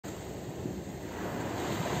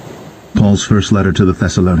Paul's first letter to the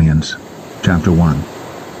Thessalonians, chapter 1.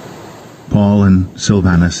 Paul and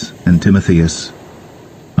Silvanus and Timotheus,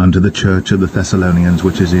 unto the church of the Thessalonians,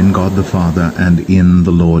 which is in God the Father and in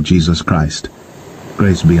the Lord Jesus Christ.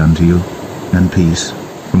 Grace be unto you, and peace,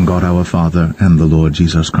 from God our Father and the Lord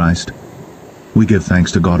Jesus Christ. We give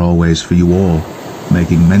thanks to God always for you all,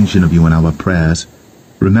 making mention of you in our prayers,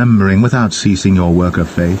 remembering without ceasing your work of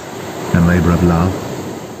faith, and labor of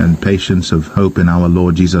love, and patience of hope in our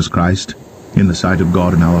Lord Jesus Christ, in the sight of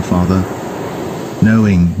God and our Father,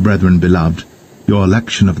 knowing, brethren beloved, your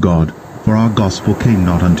election of God, for our gospel came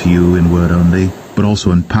not unto you in word only, but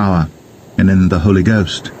also in power, and in the Holy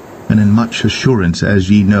Ghost, and in much assurance, as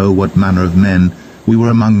ye know what manner of men we were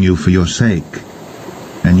among you for your sake.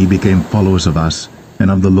 And ye became followers of us,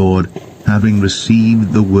 and of the Lord, having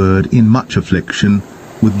received the word in much affliction,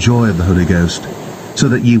 with joy of the Holy Ghost, so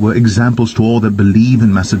that ye were examples to all that believe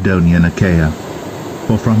in Macedonia and Achaia.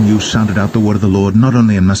 For from you sounded out the word of the Lord, not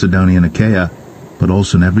only in Macedonia and Achaia, but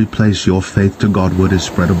also in every place your faith to Godward is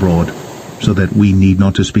spread abroad, so that we need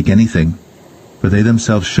not to speak anything. For they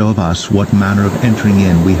themselves show of us what manner of entering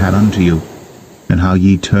in we had unto you, and how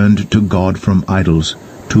ye turned to God from idols,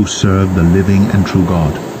 to serve the living and true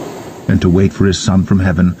God, and to wait for his Son from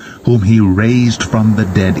heaven, whom he raised from the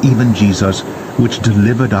dead, even Jesus, which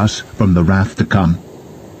delivered us from the wrath to come.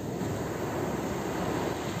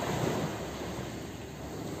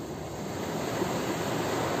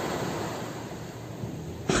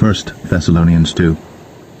 1 Thessalonians 2.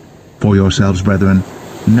 For yourselves, brethren,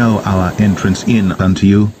 know our entrance in unto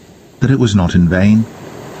you, that it was not in vain.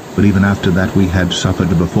 But even after that we had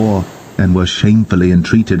suffered before, and were shamefully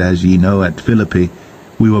entreated, as ye know, at Philippi,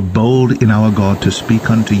 we were bold in our God to speak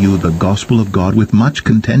unto you the gospel of God with much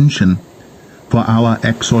contention. For our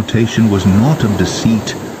exhortation was not of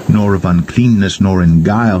deceit, nor of uncleanness, nor in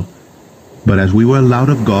guile. But as we were allowed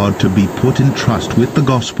of God to be put in trust with the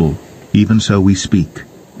gospel, even so we speak,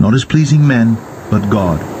 not as pleasing men, but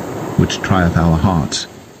God, which trieth our hearts.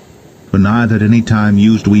 For neither at any time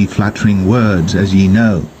used we flattering words, as ye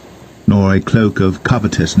know, nor a cloak of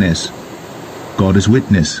covetousness. God is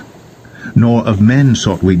witness. Nor of men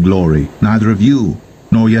sought we glory, neither of you,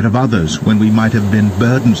 nor yet of others, when we might have been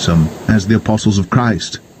burdensome, as the apostles of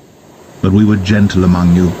Christ. But we were gentle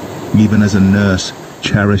among you, even as a nurse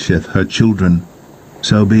cherisheth her children.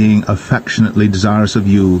 So being affectionately desirous of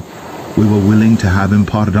you, we were willing to have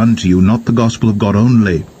imparted unto you not the gospel of God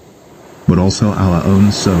only, but also our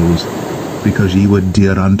own souls, because ye were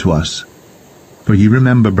dear unto us. For ye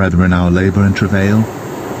remember, brethren, our labor and travail,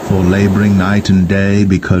 for laboring night and day,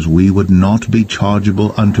 because we would not be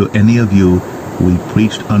chargeable unto any of you, we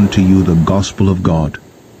preached unto you the gospel of God.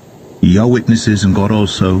 Ye are witnesses, and God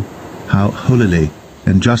also, how holily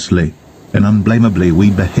and justly and unblameably we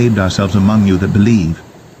behaved ourselves among you that believe,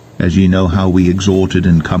 as ye know how we exhorted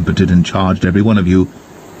and comforted and charged every one of you,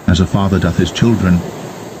 as a father doth his children,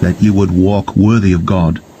 that ye would walk worthy of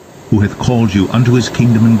God, who hath called you unto his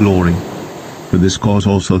kingdom and glory. For this cause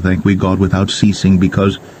also thank we God without ceasing,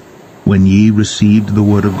 because when ye received the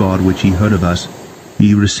word of God which ye heard of us,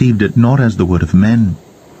 ye received it not as the word of men,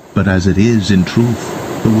 but as it is in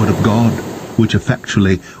truth the word of God, which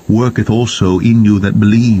effectually worketh also in you that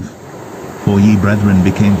believe. For ye, brethren,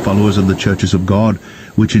 became followers of the churches of God,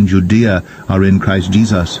 which in Judea are in Christ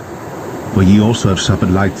Jesus. For ye also have suffered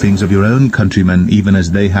like things of your own countrymen, even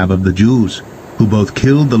as they have of the Jews, who both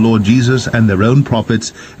killed the Lord Jesus and their own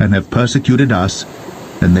prophets, and have persecuted us,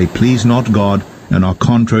 and they please not God, and are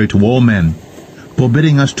contrary to all men,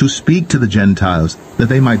 forbidding us to speak to the Gentiles, that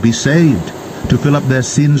they might be saved, to fill up their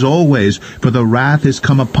sins always, for the wrath is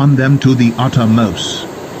come upon them to the uttermost.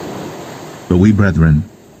 But we, brethren,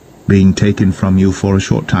 being taken from you for a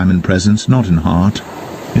short time in presence, not in heart,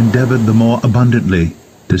 endeavored the more abundantly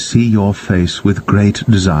to see your face with great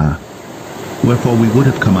desire. Wherefore we would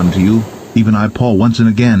have come unto you, even I, Paul, once and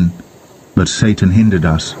again, but Satan hindered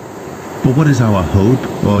us. For what is our hope,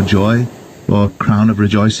 or joy, or crown of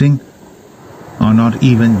rejoicing? Are not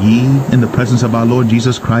even ye in the presence of our Lord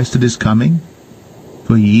Jesus Christ at his coming?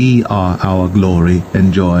 For ye are our glory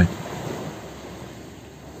and joy.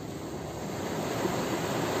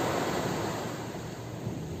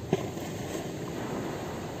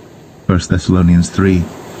 1 Thessalonians 3.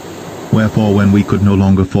 Wherefore, when we could no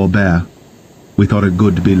longer forbear, we thought it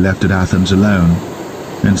good to be left at Athens alone,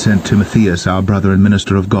 and sent Timotheus, our brother and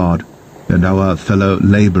minister of God, and our fellow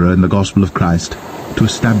laborer in the gospel of Christ, to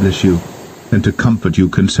establish you, and to comfort you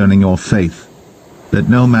concerning your faith, that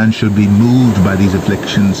no man should be moved by these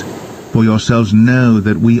afflictions, for yourselves know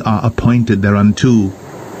that we are appointed thereunto.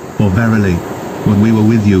 For verily, when we were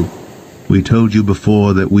with you, we told you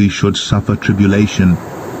before that we should suffer tribulation,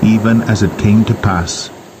 even as it came to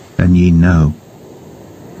pass, and ye know.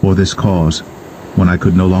 For this cause, when I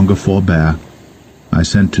could no longer forbear, I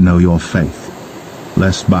sent to know your faith,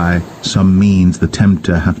 lest by some means the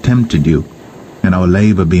tempter have tempted you, and our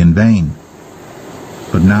labor be in vain.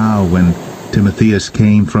 But now, when Timotheus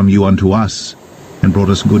came from you unto us, and brought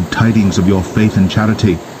us good tidings of your faith and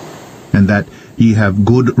charity, and that ye have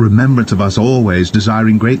good remembrance of us always,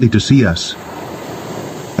 desiring greatly to see us,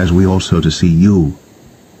 as we also to see you.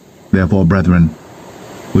 Therefore, brethren,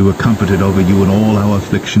 we were comforted over you in all our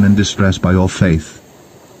affliction and distress by your faith.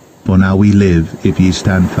 For now we live, if ye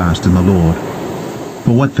stand fast in the Lord.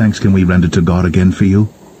 For what thanks can we render to God again for you,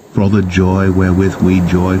 for all the joy wherewith we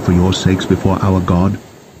joy for your sakes before our God,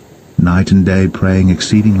 night and day praying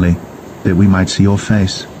exceedingly, that we might see your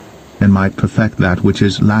face, and might perfect that which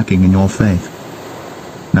is lacking in your faith.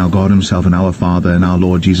 Now God himself and our Father and our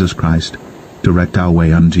Lord Jesus Christ direct our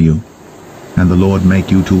way unto you. And the Lord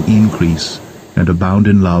make you to increase and abound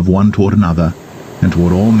in love one toward another, and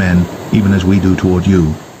toward all men, even as we do toward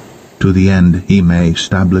you, to the end he may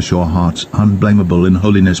establish your hearts unblameable in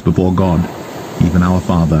holiness before God, even our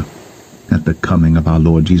Father, at the coming of our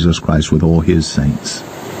Lord Jesus Christ with all his saints.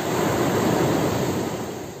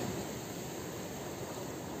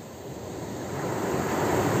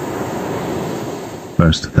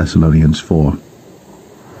 First Thessalonians 4.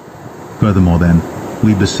 Furthermore then,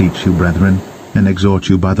 we beseech you, brethren, and exhort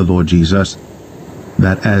you by the Lord Jesus,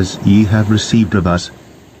 that as ye have received of us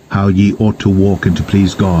how ye ought to walk and to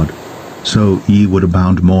please God, so ye would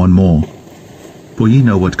abound more and more. For ye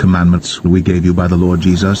know what commandments we gave you by the Lord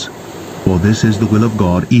Jesus. For this is the will of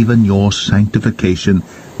God, even your sanctification,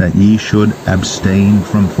 that ye should abstain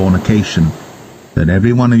from fornication, that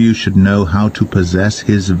every one of you should know how to possess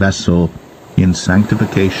his vessel in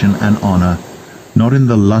sanctification and honor, not in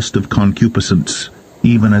the lust of concupiscence,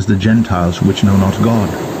 even as the Gentiles which know not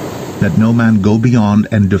God, that no man go beyond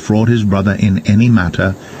and defraud his brother in any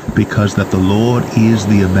matter, because that the Lord is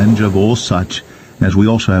the avenger of all such, as we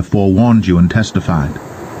also have forewarned you and testified.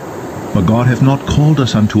 For God hath not called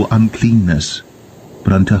us unto uncleanness,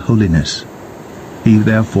 but unto holiness. He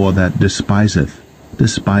therefore that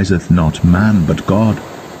despiseth not man, but God,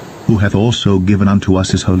 who hath also given unto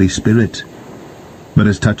us his Holy Spirit. But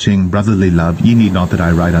as touching brotherly love, ye need not that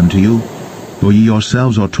I write unto you, for ye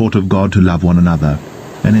yourselves are taught of God to love one another,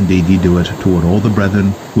 and indeed ye do it toward all the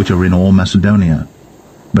brethren which are in all Macedonia.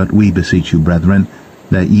 But we beseech you, brethren,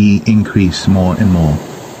 that ye increase more and more,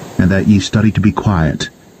 and that ye study to be quiet,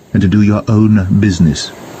 and to do your own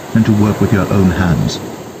business, and to work with your own hands,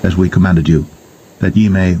 as we commanded you, that ye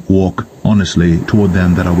may walk honestly toward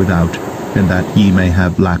them that are without, and that ye may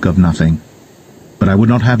have lack of nothing. But I would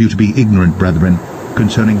not have you to be ignorant, brethren,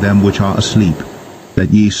 concerning them which are asleep,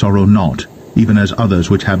 that ye sorrow not, even as others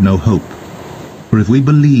which have no hope. For if we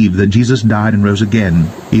believe that Jesus died and rose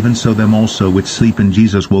again, even so them also which sleep in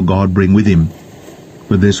Jesus will God bring with him.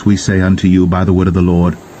 For this we say unto you by the word of the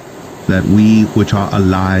Lord, that we which are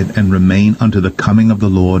alive and remain unto the coming of the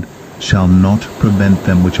Lord shall not prevent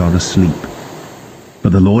them which are asleep. For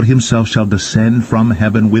the Lord himself shall descend from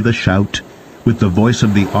heaven with a shout, with the voice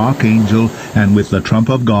of the archangel, and with the trump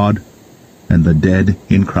of God, and the dead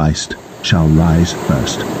in Christ shall rise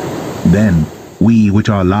first. Then we which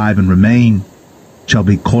are alive and remain shall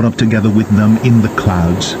be caught up together with them in the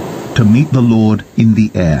clouds, to meet the Lord in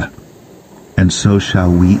the air. And so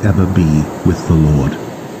shall we ever be with the Lord.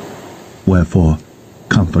 Wherefore,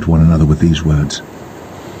 comfort one another with these words.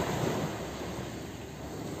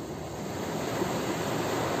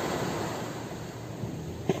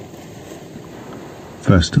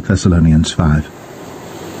 First Thessalonians 5.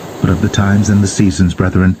 But of the times and the seasons,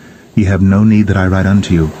 brethren, ye have no need that I write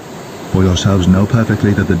unto you. For yourselves know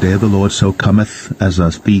perfectly that the day of the Lord so cometh as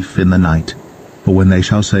a thief in the night. For when they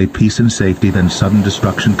shall say peace and safety, then sudden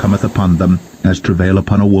destruction cometh upon them, as travail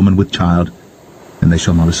upon a woman with child, and they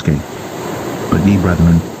shall not escape. But ye,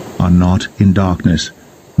 brethren, are not in darkness,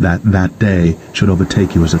 that that day should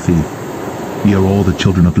overtake you as a thief. Ye are all the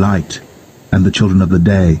children of light, and the children of the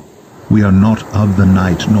day. We are not of the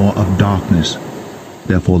night, nor of darkness.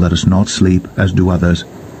 Therefore let us not sleep, as do others,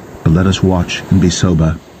 but let us watch and be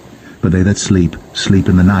sober. For they that sleep, sleep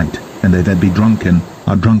in the night, and they that be drunken,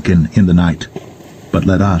 are drunken in the night. But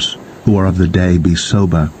let us, who are of the day, be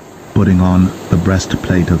sober, putting on the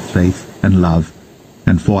breastplate of faith and love,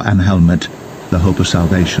 and for an helmet the hope of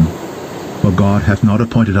salvation. For God hath not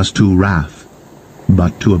appointed us to wrath,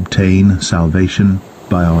 but to obtain salvation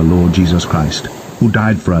by our Lord Jesus Christ, who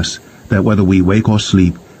died for us, that whether we wake or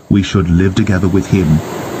sleep, we should live together with him.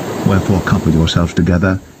 Wherefore comfort yourselves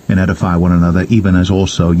together, and edify one another, even as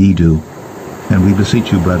also ye do. And we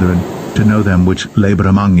beseech you, brethren, to know them which labor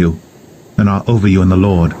among you, and are over you in the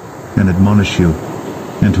Lord, and admonish you,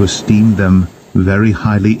 and to esteem them very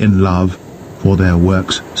highly in love for their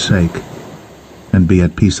works' sake, and be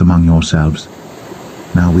at peace among yourselves.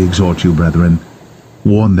 Now we exhort you, brethren,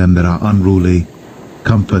 warn them that are unruly,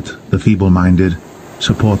 comfort the feeble-minded,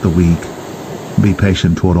 support the weak, be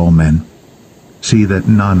patient toward all men. See that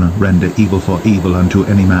none render evil for evil unto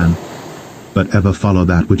any man, but ever follow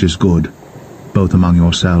that which is good, both among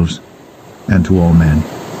yourselves and to all men.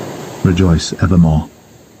 Rejoice evermore.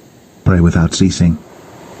 Pray without ceasing.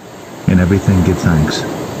 In everything give thanks,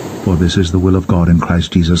 for this is the will of God in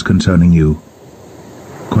Christ Jesus concerning you.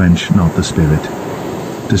 Quench not the spirit.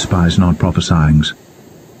 Despise not prophesyings.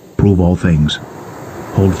 Prove all things.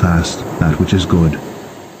 Hold fast that which is good.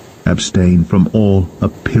 Abstain from all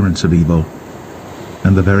appearance of evil.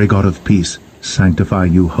 And the very God of peace sanctify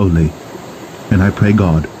you wholly. And I pray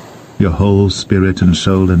God, your whole spirit and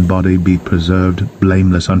soul and body be preserved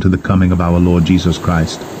blameless unto the coming of our Lord Jesus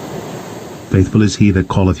Christ. Faithful is he that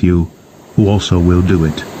calleth you, who also will do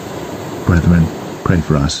it. Brethren, pray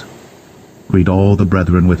for us. Greet all the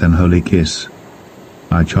brethren with an holy kiss.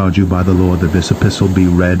 I charge you by the Lord that this epistle be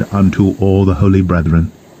read unto all the holy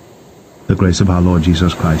brethren. The grace of our Lord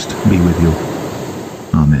Jesus Christ be with you.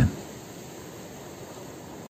 Amen.